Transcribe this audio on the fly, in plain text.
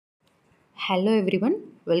Hello everyone,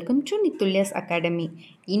 welcome to நித்துல்யாஸ் academy.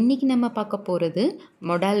 இன்றைக்கி நம்ம பார்க்க போகிறது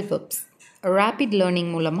மொடால் வெர்ப்ஸ். ரேபிட் லேர்னிங்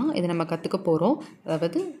மூலமாக இதை நம்ம கற்றுக்க போகிறோம்.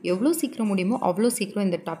 அதாவது எவ்வளோ சீக்கிரம் முடியுமோ அவ்வளோ சீக்கிரம்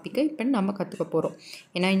இந்த டாப்பிக்கை இப்போ நம்ம கற்றுக்க போகிறோம்.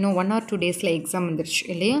 ஏன்னா இன்னும் 1 or 2 டேஸில் எக்ஸாம் வந்துருச்சு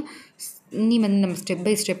இல்லையா? இனி நம்ம ஸ்டெப்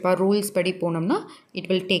பை ஸ்டெப்பாக ரூல்ஸ் படி போனோம்னா it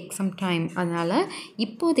will take some time. அதனால்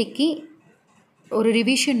இப்போதைக்கு ஒரு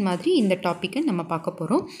ரிவிஷன் மாதிரி இந்த டாப்பிக்கை நம்ம பார்க்க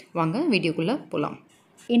போகிறோம். வாங்க வீடியோக்குள்ளே போகலாம்.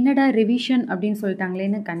 என்னடா ரிவிஷன் அப்படின்னு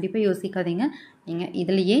சொல்லிட்டாங்களேன்னு கண்டிப்பாக யோசிக்காதீங்க. நீங்கள்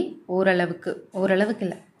இதிலையே ஓரளவுக்கு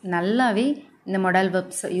இல்லை, நல்லாவே இந்த மொடால்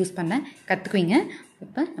வெர்ப்ஸ் யூஸ் பண்ண கற்றுக்குவீங்க.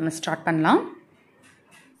 இப்போ நம்ம ஸ்டார்ட் பண்ணலாம்.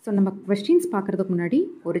 ஸோ நம்ம கொஸ்டின்ஸ் பார்க்குறதுக்கு முன்னாடி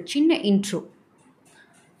ஒரு சின்ன இன்ட்ரோ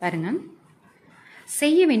பாருங்கள்.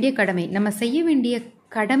 செய்ய வேண்டிய கடமை, நம்ம செய்ய வேண்டிய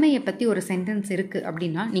கடமையை பற்றி ஒரு சென்டென்ஸ் இருக்குது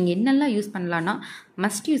அப்படின்னா நீங்கள் என்னெல்லாம் யூஸ் பண்ணலான்னா,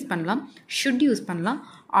 மஸ்ட் யூஸ் பண்ணலாம், ஷுட் யூஸ் பண்ணலாம்,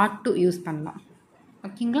 ஆட் டு யூஸ் பண்ணலாம்.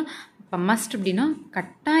 ஓகேங்களா? இப்போ மஸ்ட் அப்படின்னா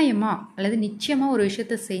கட்டாயமாக அல்லது நிச்சயமாக ஒரு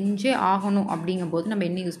விஷயத்தை செஞ்சே ஆகணும். அப்படிங்கும்போது நம்ம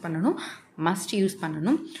என்ன யூஸ் பண்ணணும்? மஸ்ட் யூஸ்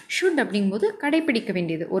பண்ணணும். ஷுட் அப்படிங்கும்போது கடைப்பிடிக்க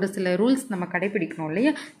வேண்டியது, ஒரு சில ரூல்ஸ் நம்ம கடைப்பிடிக்கணும்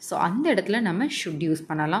இல்லையா? ஸோ அந்த இடத்துல நம்ம ஷுட் யூஸ்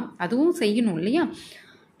பண்ணலாம், அதுவும் செய்யணும் இல்லையா?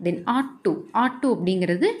 தென் ஆட் டு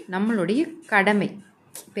அப்படிங்கிறது நம்மளுடைய கடமை.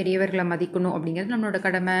 பெரியவர்களை மதிக்கணும் அப்படிங்கிறது நம்மளோட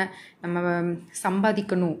கடமை. நம்ம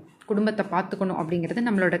சம்பாதிக்கணும், குடும்பத்தை பார்த்துக்கணும் அப்படிங்கிறது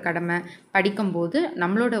நம்மளோட கடமை. படிக்கும்போது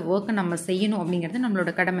நம்மளோட ஒர்க்கை நம்ம செய்யணும் அப்படிங்கிறது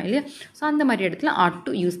நம்மளோட கடமை இல்லையா? ஸோ அந்த மாதிரி இடத்துல ஆட்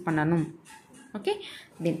டு யூஸ் பண்ணணும். ஓகே.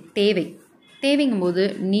 தென் தேவைங்கும்போது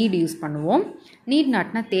நீட் யூஸ் பண்ணுவோம். நீட்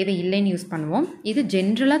நாட்னா தேவை இல்லைன்னு யூஸ் பண்ணுவோம். இது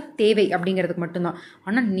ஜென்ரலாக தேவை அப்படிங்கிறதுக்கு மட்டும்தான்.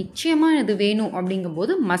 ஆனால் நிச்சயமாக இது வேணும்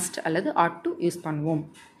அப்படிங்கும்போது மஸ்ட் அல்லது ஆட் டு யூஸ் பண்ணுவோம்.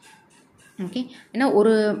 ஓகே. ஏன்னா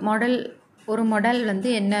ஒரு மாடல் வந்து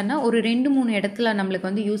என்னன்னா ஒரு 2-3 இடத்துல நம்மளுக்கு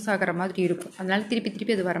வந்து யூஸ் ஆகிற மாதிரி இருக்கும். அதனால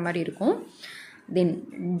திருப்பி அது வர மாதிரி இருக்கும். தென்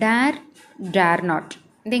டேர் நாட்,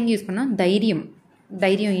 இதை எங்கே யூஸ் பண்ணோம்? தைரியம்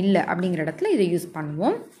இல்லை அப்படிங்கிற இடத்துல இதை யூஸ்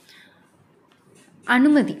பண்ணுவோம்.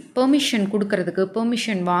 அனுமதி, பெர்மிஷன் கொடுக்கறதுக்கு,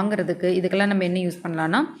 பெர்மிஷன் வாங்குறதுக்கு, இதுக்கெல்லாம் நம்ம என்ன யூஸ்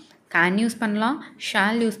பண்ணலான்னா கேன் யூஸ் பண்ணலாம்,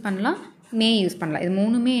 ஷால் யூஸ் பண்ணலாம், மே யூஸ் பண்ணலாம். இது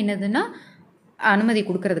மூணுமே என்னதுன்னா அனுமதி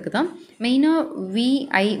கொடுக்கறதுக்கு தான். மெயினாக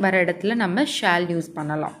ஐ வர இடத்துல நம்ம ஷால் யூஸ்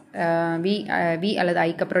பண்ணலாம். வி அல்லது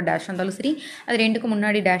ஐக்கு அப்புறம் டேஷ் இருந்தாலும் சரி, அது ரெண்டுக்கும்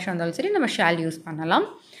முன்னாடி டேஷ் இருந்தாலும் சரி, நம்ம ஷால் யூஸ் பண்ணலாம்.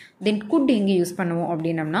 தென் குட் எங்கே யூஸ் பண்ணுவோம்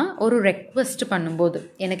அப்படின்னம்னா ஒரு ரெக்வெஸ்ட் பண்ணும்போது,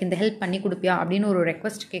 எனக்கு இந்த ஹெல்ப் பண்ணி கொடுப்பியா அப்படின்னு ஒரு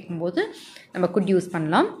ரெக்வெஸ்ட் கேட்கும்போது நம்ம குட் யூஸ்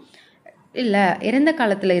பண்ணலாம். இல்லை இறந்த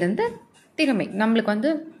காலத்தில் இருந்த திறமை, நம்மளுக்கு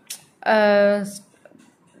வந்து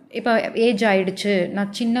இப்போ ஏஜ் ஆகிடுச்சு, நான்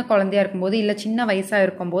சின்ன குழந்தையாக இருக்கும்போது இல்லை சின்ன வயசாக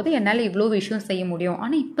இருக்கும்போது என்னால் இவ்வளோ விஷயம் செய்ய முடியும்,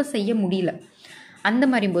 ஆனால் இப்போ செய்ய முடியல, அந்த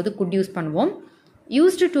மாதிரி போது குட் யூஸ் பண்ணுவோம்.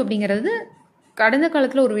 யூஸ்டு டு அப்படிங்கிறது கடந்த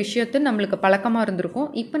காலத்தில் ஒரு விஷயத்தை நம்மளுக்கு பழக்கமாக இருந்திருக்கும்,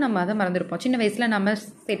 இப்போ நம்ம அதை மறந்துருப்போம். சின்ன வயசில் நம்ம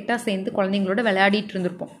செட்டாக சேர்ந்து குழந்தைங்களோட விளையாடிட்டு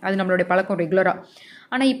இருந்திருப்போம், அது நம்மளுடைய பழக்கம் ரெகுலராக.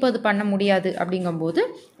 ஆனால் இப்போ அது பண்ண முடியாது அப்படிங்கும்போது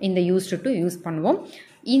இந்த யூஸ்டு டு யூஸ் பண்ணுவோம்.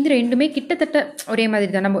 இந்த ரெண்டுமே கிட்டத்தட்ட ஒரே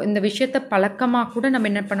மாதிரி தான். நம்ம இந்த விஷயத்தை பழக்கமாக கூட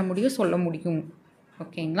நம்ம என்ன பண்ண முடியும், சொல்ல முடியும்.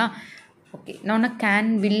 ஓகேங்களா? ஓகே. நான் கேன்,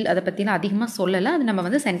 வில் அதை பற்றிலாம் அதிகமாக சொல்லலை, அது நம்ம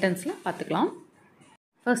வந்து சென்டென்ஸில் பார்த்துக்கலாம்.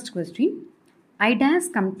 ஃபர்ஸ்ட் கொஸ்டின், ஐ டேஸ்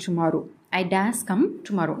கம்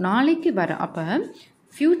டுமாரோ, நாளைக்கு வர. அப்போ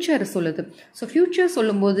ஃப்யூச்சர் சொல்லுது. ஸோ ஃப்யூச்சர்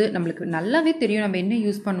சொல்லும்போது நம்மளுக்கு நல்லாவே தெரியும் நம்ம என்ன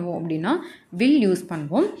யூஸ் பண்ணுவோம் அப்படின்னா வில் யூஸ்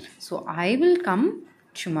பண்ணுவோம். So I will come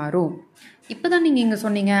tomorrow. இப்போ தான் நீங்கள் இங்கே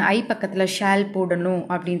சொன்னீங்க ஐ பக்கத்தில் ஷால் போடணும்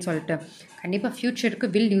அப்படின்னு சொல்லிட்டு. கண்டிப்பாக ஃப்யூச்சருக்கு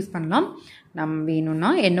வில் யூஸ் பண்ணலாம். நம்ம வேணும்னா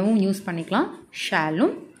என்னவும் யூஸ் பண்ணிக்கலாம்,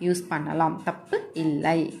 ஷாலும் யூஸ் பண்ணலாம், தப்பு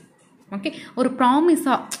இல்லை. ஓகே. ஒரு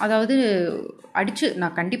ப்ராமிஸாக, அதாவது அடித்து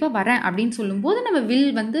நான் கண்டிப்பாக வரேன் அப்படின்னு சொல்லும்போது நம்ம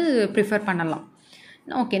வில் வந்து ப்ரிஃபர் பண்ணலாம்.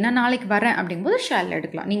 ஓகே, நான் நாளைக்கு வரேன் அப்படிங்கும்போது ஷால்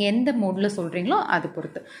எடுக்கலாம். நீங்கள் எந்த மோடில் சொல்கிறீங்களோ அது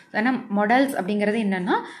பொறுத்து. ஏன்னா மொடல்ஸ் அப்படிங்கிறது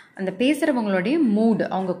என்னென்னா அந்த பேசுகிறவங்களுடைய மூடு,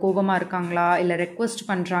 அவங்க கோபமாக இருக்காங்களா, இல்லை ரெக்வெஸ்ட்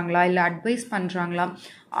பண்ணுறாங்களா, இல்லை அட்வைஸ் பண்ணுறாங்களா,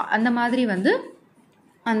 அந்த மாதிரி வந்து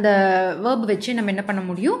அந்த வேர்ப் வச்சு நம்ம என்ன பண்ண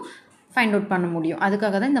முடியும், ஃபைண்ட் அவுட் பண்ண முடியும்.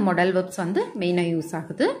 அதுக்காக தான் இந்த மொடல் வெர்ப்ஸ் வந்து மெயினாக யூஸ்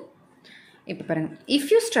ஆகுது. இப்போ பாருங்கள், இஃப்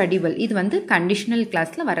யூ ஸ்டடி வெல், இது வந்து கண்டிஷனல்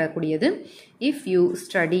கிளாஸில் வரக்கூடியது. இஃப் யூ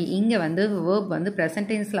ஸ்டடி, இங்கே வந்து வேர்ப் வந்து ப்ரெசன்ட்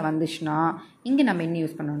டென்ஸில் வந்துச்சுன்னா இங்கே நம்ம என்ன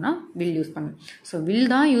யூஸ் பண்ணோம்னா வில் யூஸ் பண்ணணும். ஸோ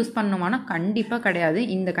வில் தான் யூஸ் பண்ணணுமானா கண்டிப்பாக கிடையாது.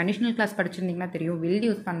 இந்த கண்டிஷனல் கிளாஸ் படிச்சிருந்தீங்கன்னா தெரியும், வில்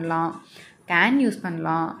யூஸ் பண்ணலாம், கேன் யூஸ்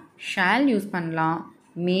பண்ணலாம், ஷால் யூஸ் பண்ணலாம்,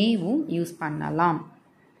 மேவும் யூஸ் பண்ணலாம்.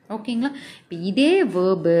 ஓகேங்களா? இப்போ இதே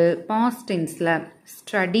வேர்பு பாஸ்ட் டென்ஸில்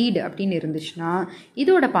ஸ்டடீடு அப்படின்னு இருந்துச்சுன்னா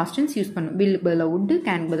இதோட பாஸ்ட் டென்ஸ் யூஸ் பண்ணும். வில் பதிலாக உட்டு,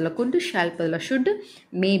 கேன் பதிலாக குட், ஷால் பதிலாக ஷுட்,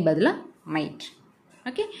 மே பதிலாக மைட்.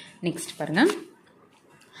 ஓகே. நெக்ஸ்ட் பாருங்கள்,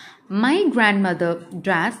 my grand mother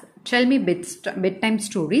Dras tell me bed time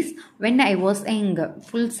stories when I was young.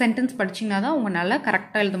 Full sentence படிச்சிங்கன்னா தான் உங்களால்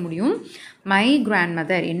கரெக்டாக எழுத முடியும். மை கிராண்ட்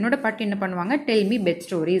மதர், என்னோட பாட்டி என்ன பண்ணுவாங்க, tell me bed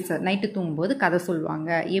stories, night தூங்கும்போது கதை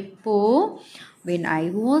சொல்லுவாங்க. எப்போது? when I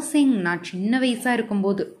was young, நான் சின்ன வயசாக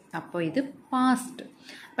இருக்கும்போது. அப்போ இது பாஸ்ட்.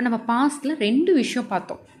 இப்போ நம்ம பாஸ்டில் 2 விஷயம்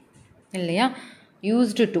பார்த்தோம் இல்லையா?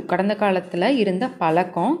 யூஸ்டு டு கடந்த காலத்தில் இருந்த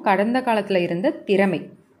பழக்கம், கடந்த காலத்தில் இருந்த திறமை.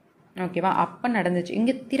 ஓகேவா? அப்போ நடந்துச்சு.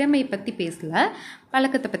 இங்கே திறமை பற்றி பேசல,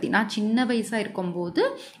 பழக்கத்தை பற்றி. நான் சின்ன வயசாக இருக்கும்போது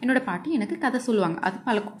என்னோடய பாட்டி எனக்கு கதை சொல்லுவாங்க, அது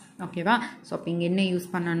பழக்கம். ஓகேவா? ஸோ அப்போ இங்கே என்ன யூஸ்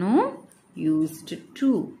பண்ணணும்? Used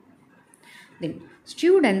to. Then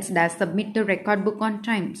students days submit the record book on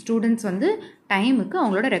time. Students வந்து டைமுக்கு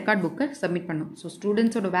அவங்களோட ரெக்கார்ட் புக்கை சப்மிட் பண்ணும். ஸோ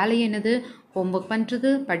ஸ்டூடெண்ட்ஸோட வேலை என்னது? ஹோம்ஒர்க் பண்ணுறது,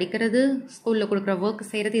 படிக்கிறது, ஸ்கூலில் கொடுக்குற ஒர்க்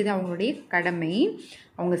செய்கிறது. இது அவங்களுடைய கடமை,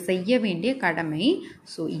 அவங்க செய்ய வேண்டிய கடமை.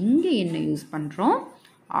 ஸோ இங்கே என்ன யூஸ் பண்ணுறோம்?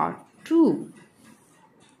 Are true.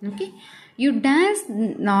 Okay. You days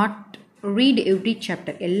not read every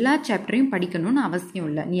chapter. எல்லா சாப்டரையும் படிக்கணும்னு அவசியம்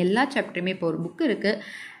இல்லை. நீ எல்லா சாப்டரையுமே இப்போ ஒரு புக்கு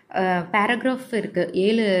இருக்குது, பேராகிராஃப் இருக்குது,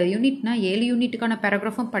 7 யூனிட்னா 7 யூனிட்டுக்கான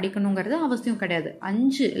பேராகிராஃபும் படிக்கணுங்கிறது அவசியம் கிடையாது.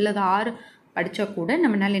 5 இல்லை 6 படித்தா கூட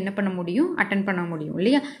நம்மளால் என்ன பண்ண முடியும்? அட்டன் பண்ண முடியும்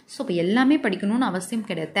இல்லையா? ஸோ இப்போ எல்லாமே படிக்கணும்னு அவசியம்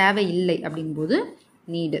கிடையாது, தேவையில்லை. அப்படிங்கும்போது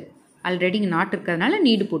நீடு. ஆல்ரெடி இங்கே நாட் இருக்கிறதுனால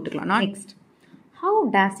நீடு போட்டுக்கலாம். Next, how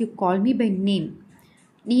days you call me by name.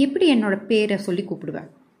 நீ எப்படி என்னோட பேரை சொல்லி கூப்பிடுவேன்?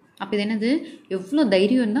 அப்போ இது என்னது? எவ்வளோ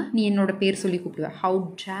தைரியம் இருந்தால் நீ என்னோட பேர் சொல்லி கூப்பிடுவேன். How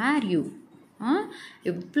dare you.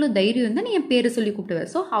 எவ்வளோ தைரியம் இருந்தால் நீ என் பேரை சொல்லி கூப்பிடுவேன்.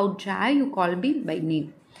 So how dare you call me by name.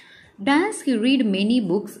 Days he read many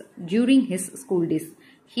books during his school days.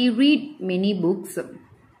 He read many books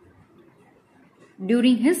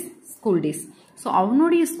during his school days. So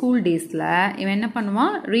அவனுடைய ஸ்கூல் டேஸில் இவன் என்ன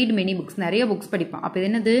பண்ணுவான்? ரீட் மெனி புக்ஸ், நிறைய புக்ஸ் படிப்பான். அப்போ இது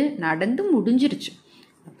என்னது? நடந்து முடிஞ்சிருச்சு.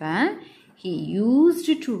 அப்போ ஹி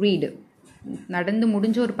யூஸ்டு டு ரீடு. நடந்து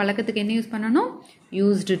முடிஞ்ச ஒரு பழக்கத்துக்கு என்ன யூஸ் பண்ணணும்?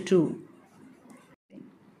 Used to.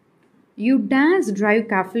 You days drive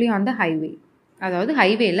carefully on the highway. அதாவது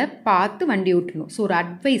ஹைவேல பார்த்து வண்டி ஓட்டணும். ஸோ ஒரு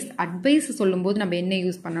அட்வைஸ் சொல்லும்போது நம்ம என்ன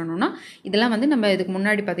யூஸ் பண்ணணும்னா, இதெல்லாம் வந்து நம்ம இதுக்கு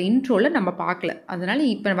முன்னாடி பார்த்த இன்ட்ரோவில் நம்ம பார்க்கல, அதனால்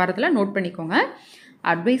இப்போ வரதில் நோட் பண்ணிக்கோங்க.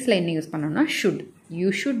 அட்வைஸில் என்ன யூஸ் பண்ணணும்னா should. You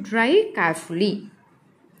should drive carefully.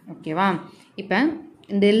 ஓகேவா? இப்போ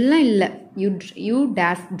இந்த எல்லாம் இல்லை, யூ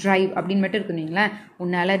டேஸ் டிரைவ் அப்படின்னு மட்டும் இருக்குங்களா?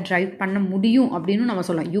 உன்னால் டிரைவ் பண்ண முடியும் அப்படின்னு நம்ம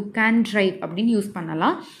சொல்லலாம். யூ கேன் டிரைவ் அப்படின்னு யூஸ்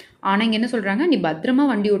பண்ணலாம். ஆனால் இங்கே என்ன சொல்கிறாங்க? நீ பத்திரமா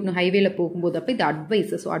வண்டி ஓட்டணும் ஹைவேல போகும்போது. அப்போ இது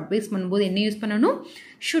அட்வைஸ். ஸோ அட்வைஸ் பண்ணும்போது என்ன யூஸ் பண்ணணும்?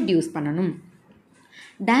 ஷுட் யூஸ் பண்ணணும்.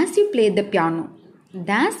 Days you play the piano.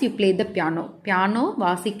 Days you play the piano. Piano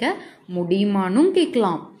வாசிக்க முடியுமானும்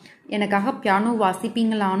கேட்கலாம், எனக்காக பியானோ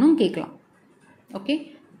வாசிப்பீங்களானும் கேட்கலாம். ஓகே.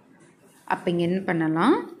 அப்போ இங்கே என்ன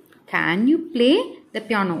பண்ணலாம்? Can you play the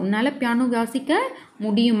piano. உன்னால் பியானோ வாசிக்க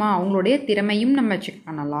முடியுமா? அவங்களுடைய திறமையும் நம்ம செக்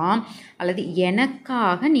பண்ணலாம். அல்லது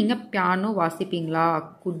எனக்காக நீங்கள் piano வாசிப்பீங்களா?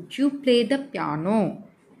 Good you play the piano.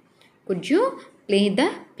 Good you play the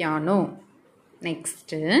piano.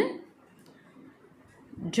 Next,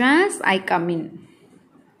 days I come in.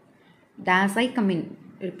 Days I come in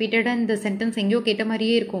ரிப்பீட்டடாக இந்த சென்டென்ஸ் எங்கேயோ கேட்ட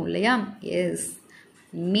மாதிரியே இருக்கும் இல்லையா? எஸ்.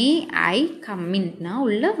 மே ஐ கம் இன்னா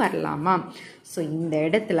உள்ளே வரலாமா? ஸோ இந்த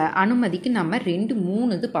இடத்துல அனுமதிக்கு நம்ம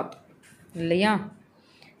 2-3 இது பார்த்தோம் இல்லையா?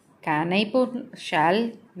 கேன் ஐ போ, ஷால்,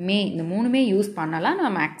 மே, இந்த 3மே யூஸ் பண்ணலாம்.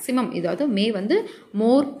 நான் மேக்ஸிமம் இதாவது மே வந்து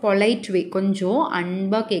மோர் பொலைட் வே, கொஞ்சம்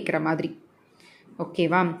அன்பாக கேட்குற மாதிரி.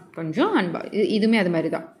 ஓகேவா? கொஞ்சம் அன்பாக. இதுவுமே அது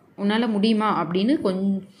மாதிரி தான். உன்னால் முடியுமா அப்படின்னு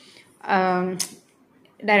கொஞ்சம்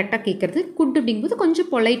டைரெக்டாக கேட்குறது. குட் அப்படிங்கும்போது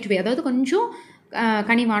கொஞ்சம் பொலைட் வே, அதாவது கொஞ்சம்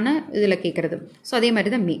கனிவான இதில் கேட்குறது. ஸோ அதே மாதிரி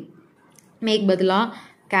தான் மேக் பதிலாக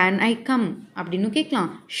கேன் ஐ கம் அப்படின்னு கேட்கலாம்,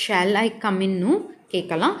 ஷால் ஐ கம் இன்னும்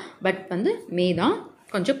கேட்கலாம். பட் வந்து மே தான்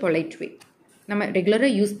கொஞ்சம் பொலைட் வே, நம்ம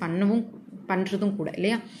ரெகுலராக யூஸ் பண்ணுறதும் கூட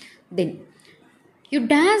இல்லையா? Then you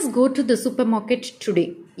days go to the super market today.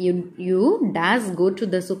 You days go to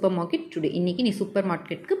the super market today. இன்றைக்கி நீ சூப்பர்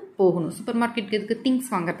மார்க்கெட்டுக்கு போகணும். சூப்பர் மார்க்கெட்டுக்கு இதுக்கு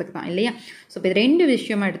திங்ஸ் வாங்குறதுக்கு தான் இல்லையா? ஸோ இப்போ இது 2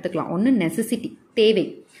 விஷயமா எடுத்துக்கலாம். ஒன்று நெசசிட்டி, தேவை.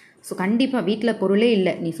 ஸோ கண்டிப்பாக வீட்டில் பொருளே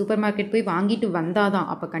இல்லை, நீ சூப்பர் மார்க்கெட் போய் வாங்கிட்டு வந்தால் தான்.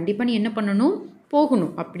 அப்போ கண்டிப்பாக நீ என்ன பண்ணணும்?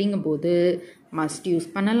 போகணும். அப்படிங்கும்போது மஸ்ட் யூஸ்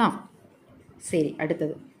பண்ணலாம். சரி,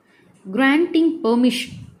 அடுத்தது கிராண்டிங்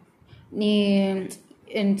பெர்மிஷன். நீ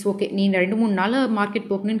ஓகே, நீ 2-3 நாள் மார்க்கெட்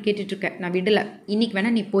போகணும்னு கேட்டுட்ருக்க, நான் விடலை, இன்றைக்கி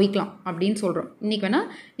வேணால் நீ போய்க்கலாம் அப்படின்னு சொல்கிறோம். இன்றைக்கி வேணால்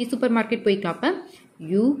நீ சூப்பர் மார்க்கெட் போய்க்கலாம். அப்போ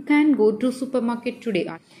you can go to super market today,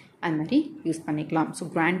 அது மாதிரி யூஸ் பண்ணிக்கலாம். So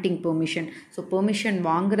granting permission. So permission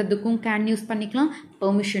வாங்குறதுக்கும் கேன் யூஸ் பண்ணிக்கலாம்,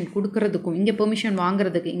 பெர்மிஷன் கொடுக்கறதுக்கும். இங்கே பெர்மிஷன்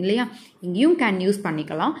வாங்குறதுக்கு இல்லையா, இங்கேயும் கேன் யூஸ்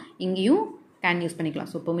பண்ணிக்கலாம், இங்கேயும் கேன் யூஸ் பண்ணிக்கலாம்.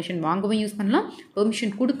 ஸோ பெர்மிஷன் வாங்கவும் யூஸ் பண்ணலாம்,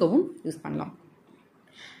 பெர்மிஷன் கொடுக்கவும் யூஸ் பண்ணலாம்.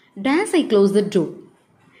 Days I close the door.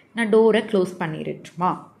 நான் டோரை க்ளோஸ்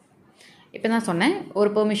பண்ணிடட்டுமா? இப்போ தான் சொன்னேன், ஒரு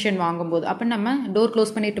பெர்மிஷன் வாங்கும்போது அப்போ நம்ம டோர்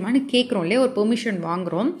க்ளோஸ் பண்ணிட்டுமான்னு கேட்குறோம் இல்லையா, ஒரு பெர்மிஷன்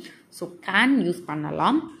வாங்குகிறோம். ஸோ கேன் யூஸ்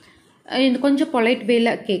பண்ணலாம். இது கொஞ்சம் பொலைட் வேல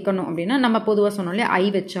கேட்கணும் அப்படின்னா நம்ம பொதுவாக சொன்னோம் இல்லையா, ஐ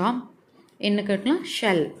வச்சா என்ன கேட்கலாம்?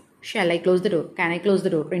 Shell. Shall I close the door, can I close the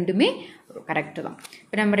door, ரெண்டுமே கரெக்டு தான்.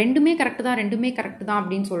 இப்போ நம்ம ரெண்டுமே கரெக்டு தான்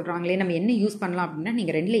அப்படின்னு சொல்கிறாங்களே, நம்ம என்ன யூஸ் பண்ணலாம் அப்படின்னா,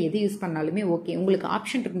 நீங்கள் ரெண்டில் எது யூஸ் பண்ணாலுமே ஓகே. உங்களுக்கு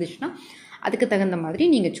ஆப்ஷன் இருந்துச்சுன்னா அதுக்கு தகுந்த மாதிரி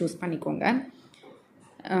நீங்கள் சூஸ் பண்ணிக்கோங்க.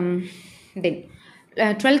 தென்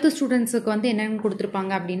 12th ஸ்டூடெண்ட்ஸுக்கு வந்து என்னென்னு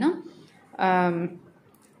கொடுத்துருப்பாங்க அப்படின்னா,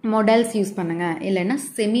 மொடல்ஸ் யூஸ் பண்ணுங்கள், இல்லைன்னா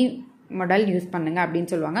செமி மொடல் யூஸ் பண்ணுங்கள்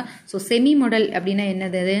அப்படின்னு சொல்லுவாங்க. ஸோ செமி மொடல் அப்படின்னா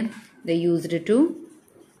என்னது? த used to,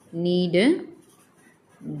 need,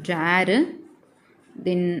 டேரு,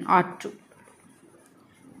 then add to,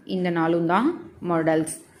 இந்த 4 தான்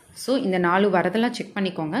மொடல்ஸ். ஸோ இந்த 4 வரதெல்லாம் செக்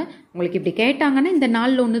பண்ணிக்கோங்க. உங்களுக்கு இப்படி கேட்டாங்கன்னா இந்த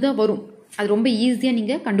 4ல் ஒன்று தான் வரும். அது ரொம்ப ஈஸியாக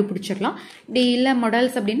நீங்கள் கண்டுபிடிச்சிடலாம். இப்படி இல்லை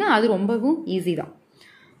மொடல்ஸ் அப்படின்னா அது ரொம்பவும் ஈஸி தான்.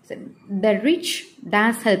 The rich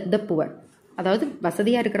days help the poor, அதாவது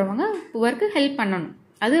வசதியாக இருக்கிறவங்க புவருக்கு ஹெல்ப் பண்ணணும்,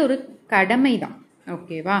 அது ஒரு கடமை தான்.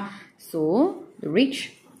 ஓகேவா? So rich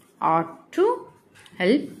add to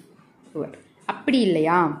help poor. அப்படி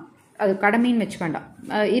இல்லையா, அது கடமைன்னு வச்சுக்க வேண்டாம்.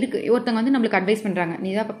 ஒருத்தவங்க வந்து நம்மளுக்கு அட்வைஸ் பண்ணுறாங்க, நீ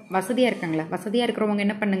தான் வசதியாக இருக்காங்களே, வசதியாக இருக்கிறவங்க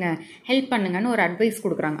என்ன பண்ணுங்க, ஹெல்ப் பண்ணுங்கன்னு ஒரு அட்வைஸ்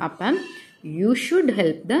கொடுக்குறாங்க. அப்போ you should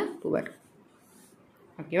help the poor.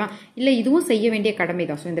 ஓகேவா? இல்லை இதுவும் செய்ய வேண்டிய கடமை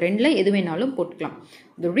தான். ஸோ இந்த ரெண்டில் எது வேணாலும் போட்டுக்கலாம்.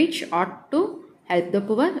 The rich add to help the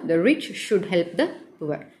poor, the rich should help the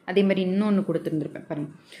poor. அதே மாதிரி இன்னொன்று கொடுத்துருந்துருப்பேன் பாருங்க,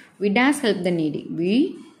 we days help the Needi, we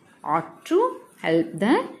add to help the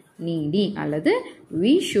Needi, அல்லது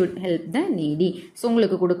we should help the needy. So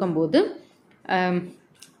உங்களுக்கு கொடுக்கும்போது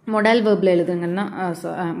மொடல் வேர்பில் எழுதுங்கன்னா,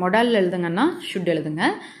 மொடல் எழுதுங்கன்னா should எழுதுங்க,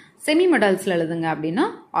 semi மொடல்ஸில் எழுதுங்க அப்படின்னா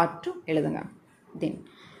ought to எழுதுங்க. தென்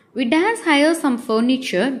we dance hire some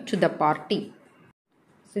furniture to the party.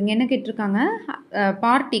 So இங்கே என்ன கேட்டிருக்காங்க,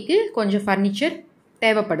 பார்ட்டிக்கு கொஞ்சம் ஃபர்னிச்சர்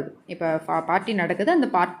தேவைப்படுது. இப்போ பார்ட்டி நடக்குது, அந்த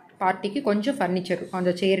பார்ட்டிக்கு கொஞ்சம் ஃபர்னிச்சர்,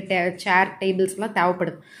 கொஞ்சம் சேர் டேபிள்ஸ்லாம்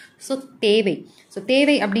தேவைப்படுது. ஸோ தேவை. ஸோ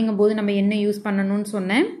தேவை அப்படிங்கும்போது நம்ம என்ன யூஸ் பண்ணணும்னு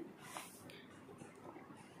சொன்னேன்,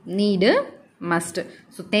 நீடு, மஸ்ட்டு.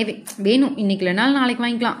 ஸோ தேவை, வேணும், இன்னைக்கு இல்லைனாலும் நாளைக்கு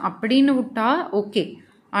வாங்கிக்கலாம் அப்படின்னு விட்டா ஓகே,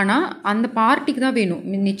 ஆனால் அந்த பார்ட்டிக்கு தான் வேணும்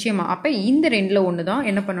நிச்சயமாக. அப்போ இந்த ரெண்டில் ஒன்று தான்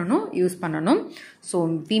என்ன பண்ணணும், யூஸ் பண்ணணும். So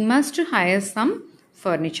we must higher some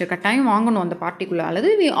furniture, கட்டாயம் வாங்கணும் அந்த பார்ட்டிக்குள்ளே, அல்லது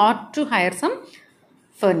we add to higher some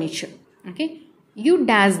furniture. Okay. You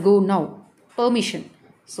days go now, permission.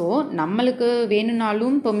 So நம்மளுக்கு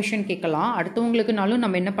வேணும்னாலும் பெர்மிஷன் கேட்கலாம், அடுத்தவங்களுக்குனாலும்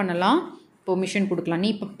நம்ம என்ன பண்ணலாம், பெர்மிஷன் கொடுக்கலாம், நீ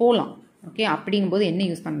இப்போ போகலாம். ஓகே, அப்படிங்கும்போது என்ன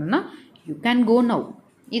யூஸ் பண்ணணும்னா யூ கேன் கோ நவ்.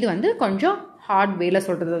 இது வந்து கொஞ்சம் ஹார்ட் வேல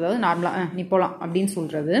சொல்கிறது, அதாவது நார்மலாக நீ போகலாம் அப்படின்னு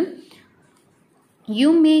சொல்கிறது. யூ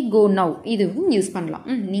மே கோ நவ், இதுவும் யூஸ் பண்ணலாம்,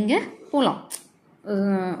 நீங்கள் போகலாம்.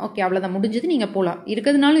 ஓகே, அவ்வளோதான், முடிஞ்சது, நீங்கள் போகலாம்,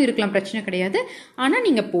 இருக்கிறதுனாலும் இருக்கலாம், பிரச்சனை கிடையாது, ஆனால்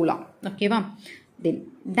நீங்கள் போகலாம். ஓகேவா? தென்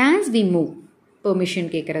டான்ஸ் வி மூவ்,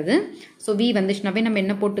 பெர்மிஷன் கேட்குறது. ஸோ வி வந்துச்சுனாவே நம்ம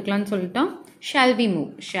என்ன போட்டுக்கலாம்னு சொல்லிட்டோம், shall we move,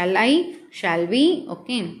 shall I, shall we,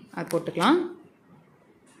 okay அது போட்டுக்கலாம்.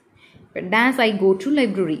 இப்போ dance I go to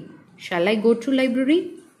library, shall I go to library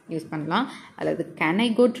use பண்ணலாம், அல்லது can I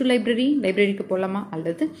go to library, லைப்ரரிக்கு போகலாமா,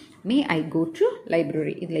 அல்லது மே ஐ கோ டு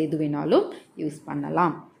லைப்ரரி, இதில் எது வேணாலும் யூஸ்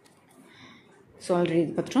பண்ணலாம். ஸோ ஆல்ரெடி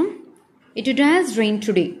இது பார்த்துட்டோம். இட் டேஸ் ரெயின்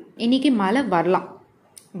டுடே, இன்றைக்கி மழை வரலாம்,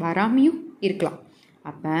 வராமையும் இருக்கலாம்.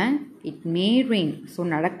 அப்போ இட் மே ரெயின், ஸோ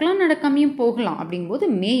நடக்கலாம் நடக்காமையும் போகலாம், அப்படிங்கும்போது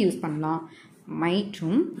மே யூஸ் பண்ணலாம்,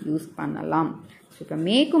 மைட்டும் யூஸ் பண்ணலாம். ஸோ இப்போ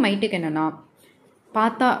மேக்கும் மைட்டுக்கு என்னென்னா,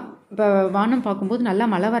 பார்த்தா இப்போ வானம் பார்க்கும்போது நல்லா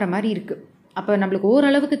மழை வர மாதிரி இருக்குது, அப்போ நம்மளுக்கு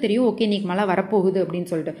ஓரளவுக்கு தெரியும் ஓகே இன்றைக்கி மழை வரப்போகுது அப்படின்னு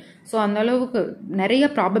சொல்லிட்டு. ஸோ அந்த அளவுக்கு நிறைய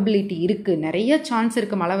ப்ராபபிலிட்டி இருக்குது, நிறைய சான்ஸ்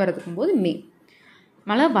இருக்குது மழை வரதுக்கும் போது மே.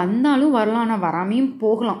 மழை வந்தாலும் வரலாம், ஆனால் வராமையும்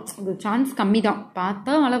போகலாம், சான்ஸ் கம்மி தான்,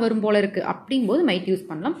 பார்த்தா மழை வரும் போல் இருக்குது, அப்படிங்கும்போது மைட் யூஸ்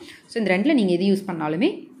பண்ணலாம். ஸோ இந்த ரெண்டில் நீங்கள் எது யூஸ் பண்ணாலுமே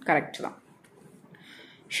கரெக்ட் தான்.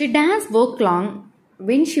 She days work long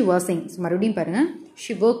when she washing. So மறுபடியும் பாருங்கள்,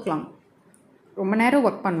 ஷி ஒர்க் லாங், ரொம்ப நேரம்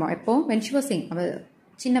ஒர்க் பண்ணுவோம் எப்போ, வென் ஷி வாசிங், அவள்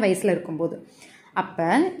சின்ன வயசில் இருக்கும்போது. அப்போ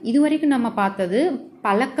இது வரைக்கும் நம்ம பார்த்தது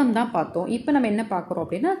பழக்கம் தான் பார்த்தோம், இப்போ நம்ம என்ன பார்க்குறோம்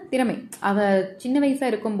அப்படின்னா திறமை. அவள் சின்ன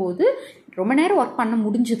வயசாக இருக்கும்போது ரொம்ப நேரம் ஒர்க் பண்ண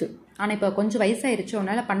முடிஞ்சுது, ஆனால் இப்போ கொஞ்சம் வயசாயிருச்சு,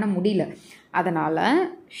 அவனால் பண்ண முடியல, அதனால்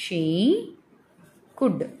ஷீ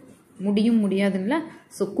குட், முடியும் முடியாதுங்களா,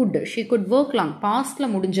 so good, she good work long,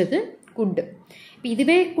 பாஸ்டில் முடிஞ்சது குட். இப்போ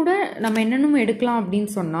இதுவே கூட நம்ம என்னென்னு எடுக்கலாம்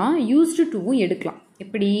அப்படின்னு சொன்னால் யூஸ்டு டுவும் எடுக்கலாம்.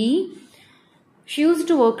 எப்படி, she use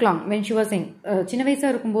to work long when she was young, சின்ன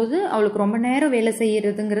வயசாக இருக்கும்போது அவளுக்கு ரொம்ப நேரம் வேலை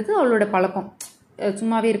செய்கிறதுங்கிறது அவளோட பழக்கம்,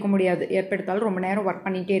 சும்மாவே இருக்க முடியாது, எப்போ எடுத்தாலும் ரொம்ப நேரம் ஒர்க்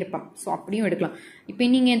பண்ணிகிட்டே இருப்பான். ஸோ அப்படியும் எடுக்கலாம். இப்போ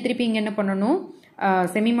நீங்கள் திருப்பி இங்கே என்ன பண்ணணும்,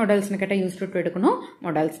 செமி மாடல்ஸ்னு கேட்டால் யூஸ் டு எடுக்கணும்,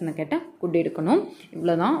 மாடல்ஸ்னு கேட்டால் குட் எடுக்கணும்.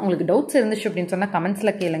 இவ்வளோதான். உங்களுக்கு டவுட்ஸ் இருந்துச்சு அப்படின்னு சொன்னால்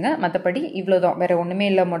கமெண்ட்ஸில் கேளுங்க, மற்றபடி இவ்வளோதான், வேறு ஒன்றுமே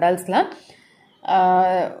இல்லை. மாடல்ஸில்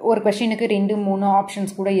ஒரு கொஷினுக்கு 2-3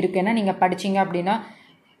 ஆப்ஷன்ஸ் கூட இருக்குது. ஏன்னா நீங்கள் படிச்சிங்க அப்படின்னா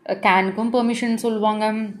கேனுக்கும் பெர்மிஷன் சொல்லுவாங்க,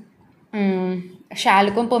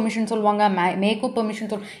 ஷாலுக்கும் பெர்மிஷன் சொல்லுவாங்க, மேக்கும் பெர்மிஷன்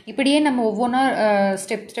இப்படியே நம்ம ஒவ்வொன்றா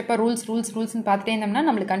ஸ்டெப்பாக ரூல்ஸ்னு பார்த்துட்டே இருந்தோம்னா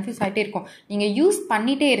நம்மளுக்கு கன்ஃபியூஸ் ஆகிட்டே இருக்கும். நீங்கள் யூஸ்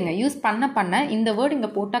பண்ணிகிட்டே இருங்க. யூஸ் பண்ண இந்த வேர்டு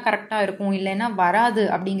இங்கே போட்டால் கரெக்டாக இருக்கும், இல்லைன்னா வராது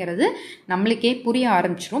அப்படிங்கிறது நம்மளுக்கே புரிய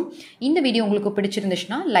ஆரம்பிச்சிடும். இந்த வீடியோ உங்களுக்கு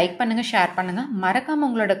பிடிச்சிருந்துச்சுன்னா லைக் பண்ணுங்கள், ஷேர் பண்ணுங்கள், மறக்காமல்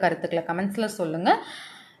உங்களோட கருத்துக்களை கமெண்ட்ஸில் சொல்லுங்கள்.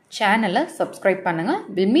 சேனலை சப்ஸ்கிரைப் பண்ணுங்கள்.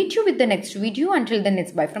 We'll meet you with the next video. Until then,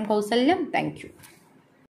 it's bye from Kausalyam. Thank you.